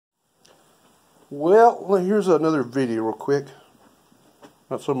Well, here's another video real quick.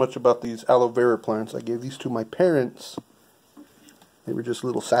 Not so much about these aloe vera plants. I gave these to my parents. They were just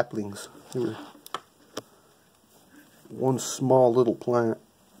little saplings. They were one small little plant.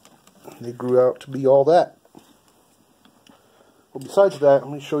 They grew out to be all that. Well, besides that,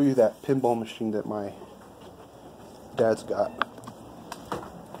 let me show you that pinball machine that my dad's got.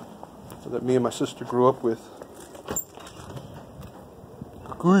 So that me and my sister grew up with.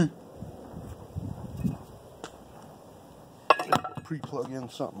 Pre-plug in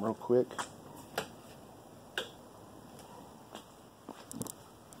something real quick.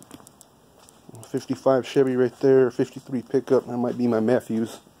 '55 Chevy right there, '53 pickup. That might be my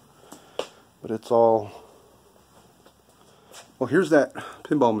Matthews, but it's all. Well, here's that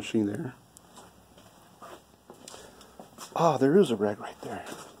pinball machine there. Ah, there is a rag right there.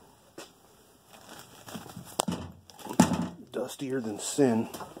 Dustier than sin.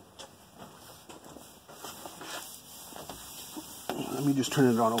 Let me just turn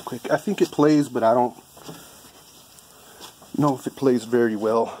it on real quick. I think it plays, but I don't know if it plays very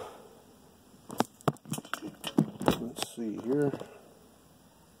well. Let's see here.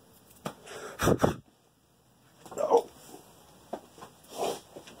 No.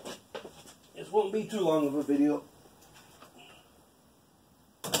 This won't be too long of a video.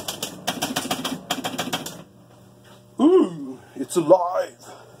 Ooh, it's alive.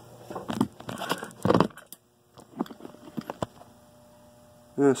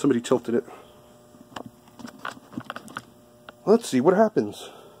 Somebody tilted it. Let's see what happens.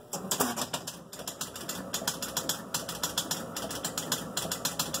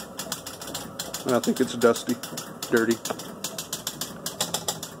 I think it's dusty, dirty.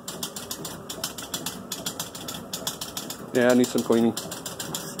 Yeah, I need some cleaning.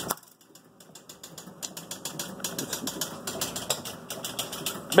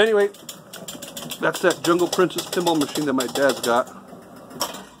 But anyway, that's that Jungle Princess pinball machine that my dad's got.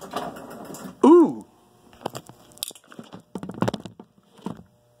 Ooh!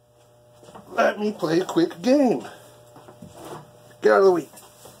 Let me play a quick game. Get out of the way.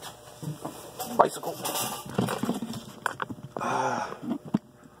 Bicycle. I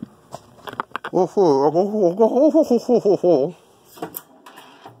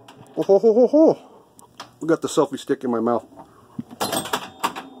got the selfie stick in my mouth.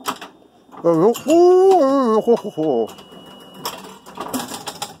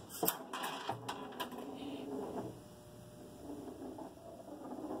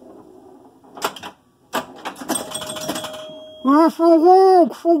 It's so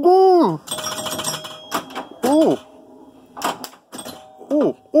good, so good. Oh,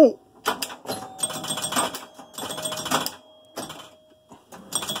 oh, oh.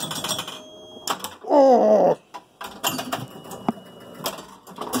 Oh.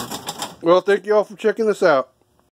 Well, thank you all for checking this out.